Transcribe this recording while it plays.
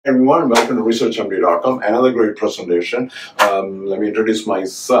Everyone, welcome to ResearchMD.com. Another great presentation. Let me introduce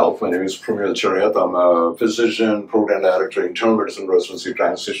myself. My name is Pramil Cheriyath. I'm a physician, program director, internal medicine residency,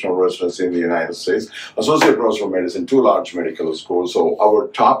 transitional residency in the United States, associate professor of medicine, two large medical schools. So our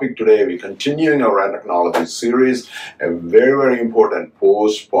topic today, we're continuing our endocrinology series, a very, very important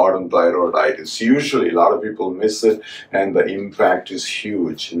postpartum thyroiditis. Usually, a lot of people miss it, and the impact is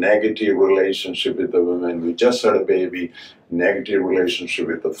huge. Negative relationship with the women. We just had a baby. Negative relationship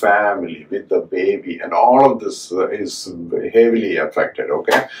with the family, with the baby, and all of this is heavily affected,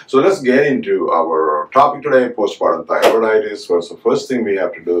 okay? So let's get into our topic today, postpartum thyroiditis. The first thing we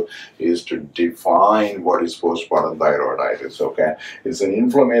have to do is to define what is postpartum thyroiditis, okay? It's an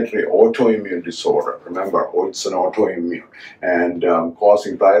inflammatory autoimmune disorder. Remember, it's an autoimmune and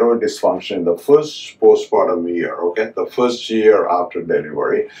causing thyroid dysfunction in the first postpartum year, okay? The first year after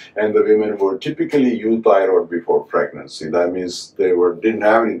delivery, and the women were typically euthyroid before pregnancy. That means they didn't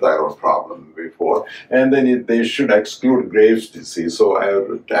have any thyroid problem before, and then they should exclude Graves' disease. So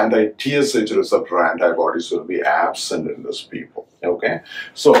anti-TSH receptor antibodies will be absent in these people. Okay,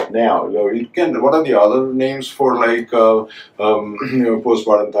 so now what are the other names for postpartum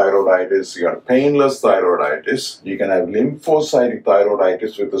thyroiditis? You got painless thyroiditis. You can have lymphocytic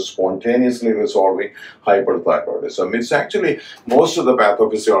thyroiditis with a spontaneously resolving hyperthyroidism. It's actually most of the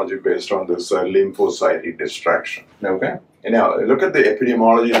pathophysiology based on this lymphocytic distraction. Okay. And now, look at the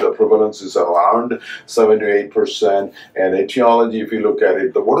epidemiology. The prevalence is around 7 to 8%. And etiology, if you look at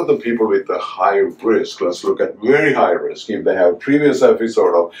it, what are the people with the high risk? Let's look at very high risk. If they have previous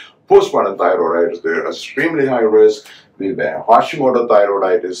episode of postpartum thyroiditis, they're extremely high risk. If they have Hashimoto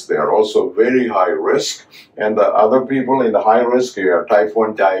thyroiditis, they are also very high risk. And the other people in the high risk, you have type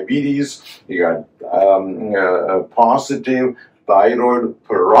 1 diabetes, you got positive thyroid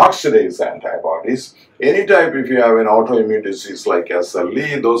peroxidase antibodies. Any type, if you have an autoimmune disease like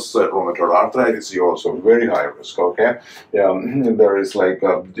SLE, those rheumatoid arthritis, you're also very high risk, okay? There is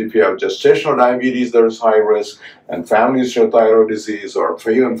if you have gestational diabetes, there is high risk, and family history of thyroid disease, or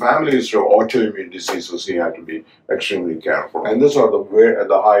even family history of autoimmune diseases, you have to be extremely careful. And these are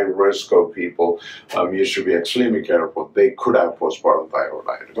the high risk of people. You should be extremely careful. They could have postpartum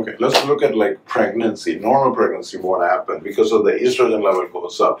thyroiditis. Okay, let's look at pregnancy, normal pregnancy, what happened. Because of the estrogen level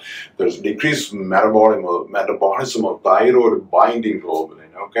goes up, there's decreased metabolism of thyroid binding globulin.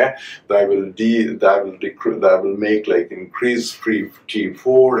 Okay, that will make increase free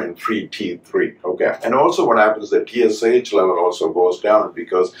T4 and free T3. Okay, and also what happens, the TSH level also goes down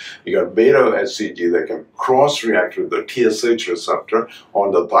because you got beta HCG that can cross-react with the TSH receptor on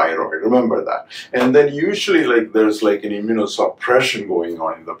the thyroid. Remember that. And then usually there's an immunosuppression going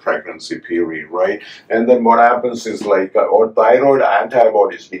on in the pregnancy period, right? And then what happens is our thyroid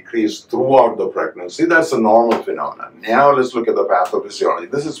antibodies decrease throughout the pregnancy. That's a normal phenomenon. Now let's look at the pathophysiology.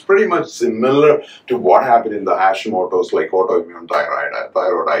 This is pretty much similar to what happened in the Hashimoto's, autoimmune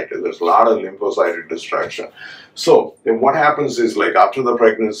thyroiditis. There's a lot of lymphocytic distraction. So then what happens is after the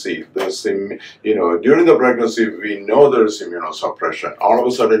pregnancy, during the pregnancy, we know there's immunosuppression. All of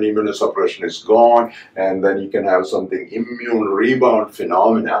a sudden, immunosuppression is gone, and then you can have something immune rebound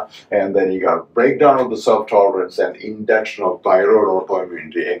phenomena, and then you got breakdown of the self-tolerance and induction of thyroid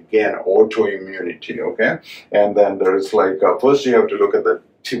autoimmunity. Again, autoimmunity, okay? And then there's first you have to look at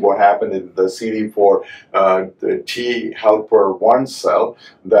what happened in the CD4 the T helper 1 cell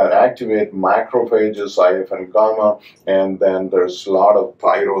that activate macrophages, IF and gamma, and then there's a lot of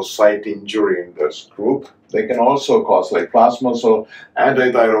thyrocyte injury in this group. They can also cause plasma cell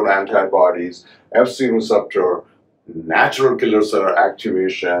antithyroid antibodies, FC receptor, natural killer cell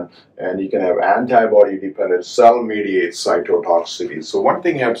activation, and you can have antibody-dependent cell-mediated cytotoxicity. So one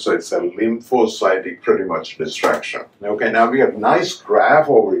thing happens, it's a lymphocytic pretty much distraction. Okay, now we have nice graph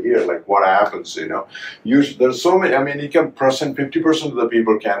over here, what happens, there's so many, you can present 50% of the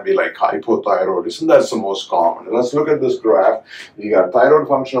people can be hypothyroidism. That's the most common. Let's look at this graph. You got thyroid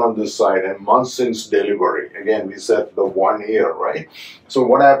function on this side and months since delivery. Again, we said the 1 year, right? So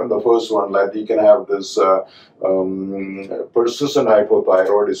what happened, the first one, you can have this persistent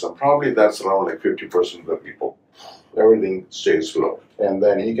hypothyroidism. Probably that's around 50% of the people. Everything stays low. And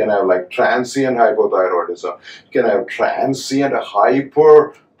then you can have transient hypothyroidism. You can have transient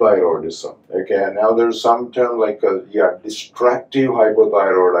hyperthyroidism. Okay, now there's some term destructive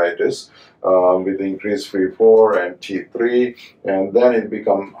hypothyroiditis with increased free 4 and T3, and then it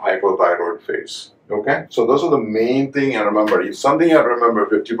becomes hypothyroid phase. Okay, so those are the main thing. And remember, if something I remember,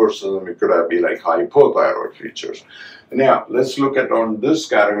 50% of them, it could have be hypothyroid features. Now, let's look at on this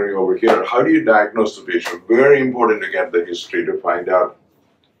category over here. How do you diagnose the patient? Very important to get the history to find out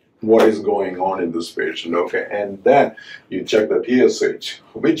what is going on in this patient, okay? And then you check the TSH.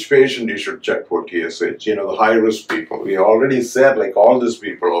 Which patient you should check for TSH? You know, the high-risk people. We already said, like all these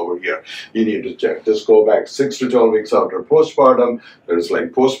people over here, you need to check. Just go back 6 to 12 weeks after postpartum. There's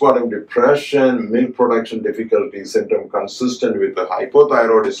like postpartum depression, milk production difficulty, symptom consistent with the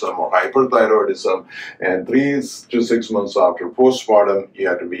hypothyroidism or hyperthyroidism, and 3 to 6 months after postpartum, you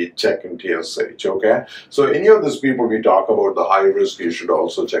have to be checking TSH, okay? So any of these people we talk about the high risk, you should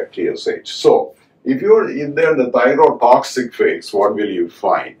also check TSH. So if you're in there in the thyrotoxic phase, what will you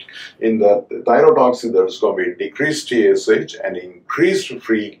find? In the thyrotoxic, there's going to be decreased TSH and increased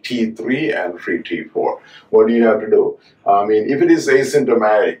free T3 and free T4. What do you have to do? I mean, if it is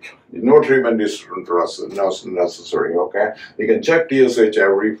asymptomatic, no treatment is necessary, okay? You can check TSH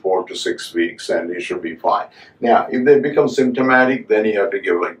every 4 to 6 weeks and you should be fine. Now, if they become symptomatic, then you have to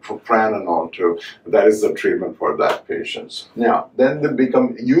give like propranolol too. That is the treatment for that patients. Now, then they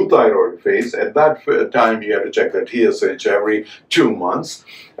become euthyroid phase. At that time, you have to check the TSH every 2 months.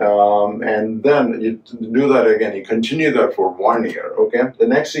 And then you do that again, you continue that for 1 year, okay? The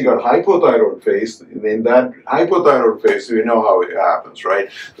next you got hypothyroid phase. In that hypothyroid phase, we know how it happens, right?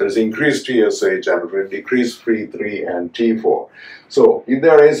 There's increased TSH and decreased free 3 and T4. So if they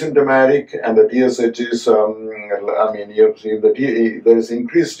are asymptomatic and the TSH is, there is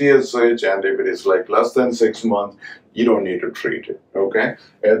increased TSH and if it is like less than 6 months, you don't need to treat it, okay?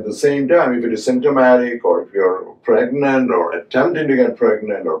 At the same time, if it is symptomatic or if you're pregnant or attempting to get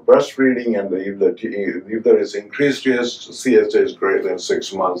pregnant or breastfeeding and if there is increased TSH greater than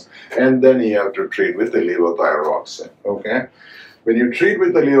 6 months, and then you have to treat with the levothyroxine, okay? When you treat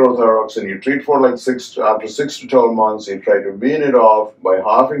with the levothyroxine, you treat for like after 6 to 12 months, you try to wean it off by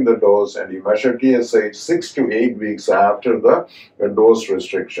halving the dose and you measure TSH 6 to 8 weeks after the dose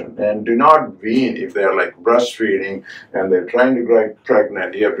restriction. And do not wean if they're like breastfeeding and they're trying to get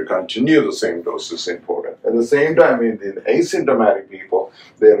pregnant. You have to continue the same dose is important. At the same time, in the asymptomatic people,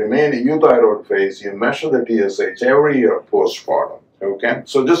 they remain in euthyroid phase. You measure the TSH every year postpartum. Okay,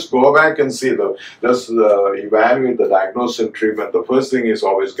 so just go back and see evaluate the diagnosis and treatment. The first thing is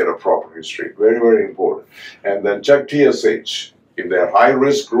always get a proper history, very, very important. And then check TSH. If they're high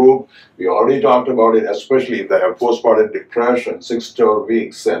risk group, we already talked about it, especially if they have postpartum depression, 6 to 12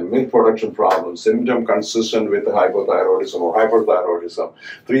 weeks, and milk production problems, symptom consistent with the hypothyroidism or hyperthyroidism,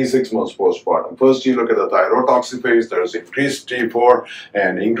 3 to 6 months postpartum. First, you look at the thyrotoxic phase, there's increased T4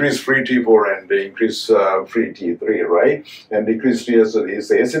 and increased free T4 and increased free T3, right? And decreased TSH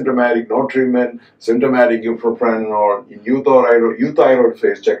is asymptomatic, no treatment, symptomatic, you propranolol. In euthyroid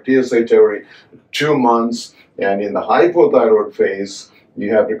phase, check TSH every 2 months. And in the hypothyroid phase,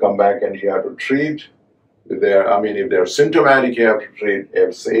 you have to come back and you have to treat. If they're symptomatic, you have to treat. If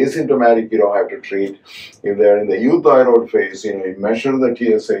it's asymptomatic, you don't have to treat. If they're in the euthyroid phase, you measure the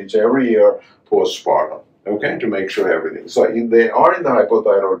TSH every year postpartum, okay, to make sure everything. So if they are in the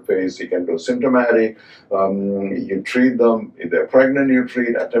hypothyroid phase, you can do symptomatic, you treat them. If they're pregnant, you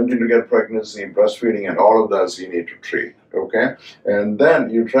treat, attempting to get pregnancy, breastfeeding, and all of that you need to treat, okay? And then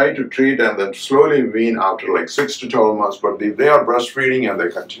you try to treat and then slowly wean after like 6 to 12 months. But if they are breastfeeding and they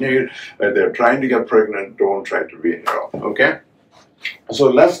continue, they're trying to get pregnant, don't try to wean it off, okay? So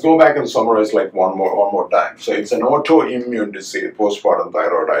let's go back and summarize like one more time. So it's an autoimmune disease, postpartum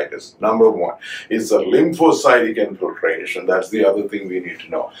thyroiditis. Number 1 is a lymphocytic infiltration. That's the other thing we need to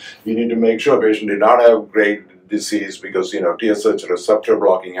know. You need to make sure a patient did not have great disease because, TSH receptor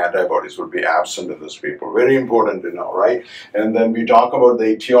blocking antibodies would be absent in these people. Very important to know, right? And then we talk about the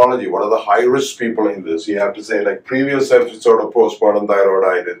etiology. What are the high-risk people in this? You have to say, like, previous episode of postpartum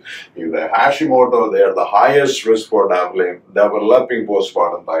thyroiditis. If they're Hashimoto, they're the highest risk for developing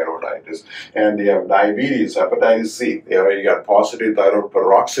postpartum thyroiditis. And you have diabetes, hepatitis C. You got positive thyroid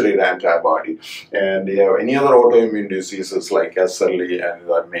peroxidase antibody. And you have any other autoimmune diseases like SLE, and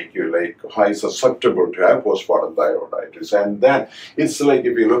that make you like high susceptible to have postpartum thyroiditis. And then it's like,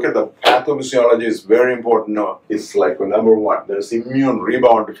 if you look at the pathophysiology, it's very important. No, it's like number 1, there's immune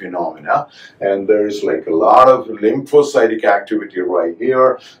rebound phenomena, and there's like a lot of lymphocytic activity right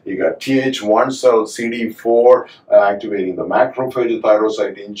here. You got Th1 cell, CD4 activating the macrophage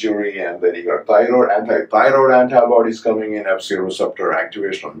thyrocyte injury, and then you got anti-thyroid antibodies coming in, Fc receptor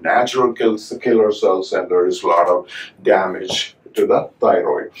activation of natural killer cells, and there is a lot of damage to the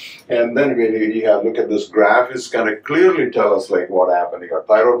thyroid. And then when you look at this graph, it's going to clearly tell us like what happened. You got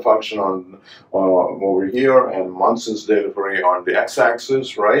thyroid function on over here and months since delivery on the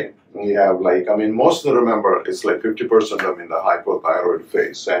x-axis, right? You have like, most of them, remember, it's like 50% of them in the hypothyroid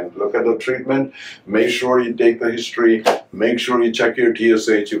phase. And look at the treatment, make sure you take the history, Make sure you check your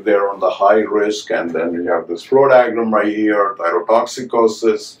TSH if they're on the high risk, and then you have this flow diagram right here,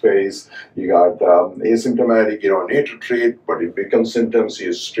 thyrotoxicosis phase. You got asymptomatic, you don't need to treat, but if it becomes symptoms,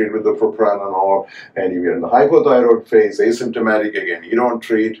 you treat with the propranolol. And if you're in the hypothyroid phase, asymptomatic again, you don't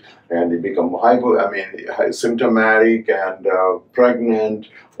treat, and you become symptomatic and pregnant,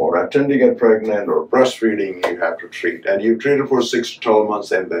 or attempting to get pregnant, or breastfeeding, you have to treat. And you treat it for 6 to 12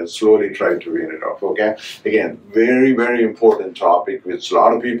 months and then slowly try to wean it off, okay? Again, very, very important topic which a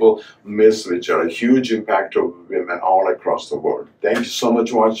lot of people miss, which are a huge impact of women all across the world. Thank you so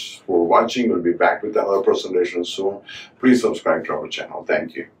much for watching. We'll be back with another presentation soon. Please subscribe to our channel.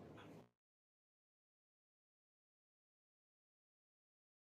 Thank you.